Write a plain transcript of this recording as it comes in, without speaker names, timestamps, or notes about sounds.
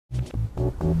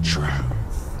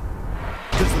Truth.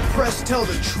 Does the press tell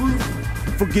the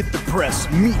truth? Forget the press,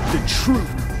 meet the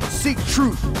truth. Seek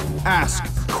truth, ask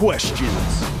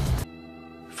questions.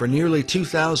 For nearly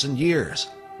 2,000 years,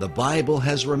 the Bible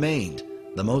has remained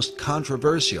the most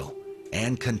controversial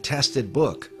and contested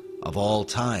book of all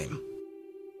time.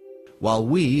 While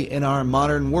we in our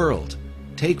modern world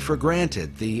take for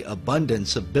granted the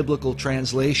abundance of biblical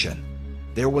translation,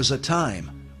 there was a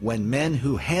time when men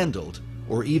who handled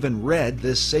or even read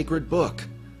this sacred book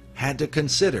had to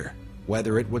consider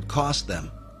whether it would cost them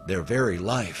their very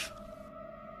life.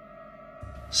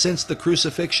 Since the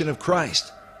crucifixion of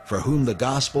Christ, for whom the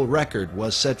gospel record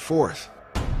was set forth,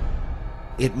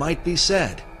 it might be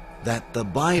said that the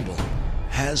Bible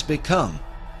has become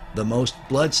the most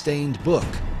blood-stained book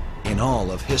in all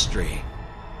of history.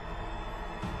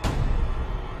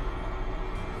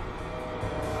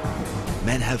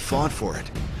 Men have fought for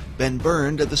it, been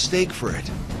burned at the stake for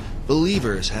it.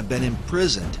 Believers have been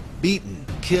imprisoned, beaten,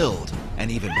 killed,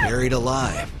 and even buried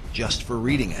alive just for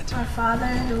reading it. Our Father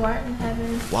who art in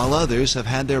heaven. While others have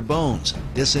had their bones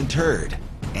disinterred,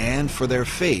 and for their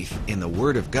faith in the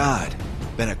Word of God,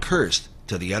 been accursed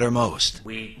to the uttermost.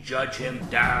 We judge him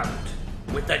damned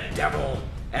with the devil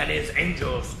and his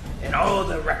angels and all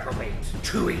the reprobates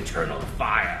to eternal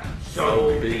fire.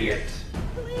 So be it.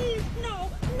 Please, no,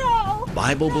 no!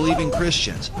 Bible-believing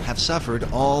Christians have suffered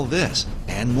all this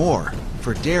and more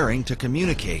for daring to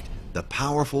communicate the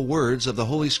powerful words of the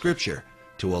Holy Scripture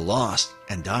to a lost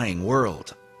and dying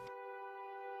world.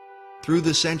 Through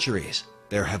the centuries,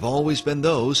 there have always been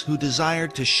those who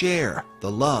desired to share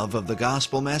the love of the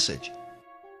gospel message,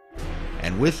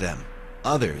 and with them,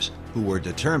 others who were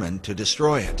determined to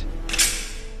destroy it.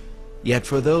 Yet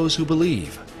for those who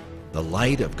believe, the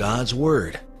light of God's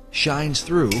Word shines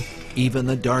through even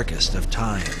the darkest of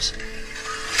times.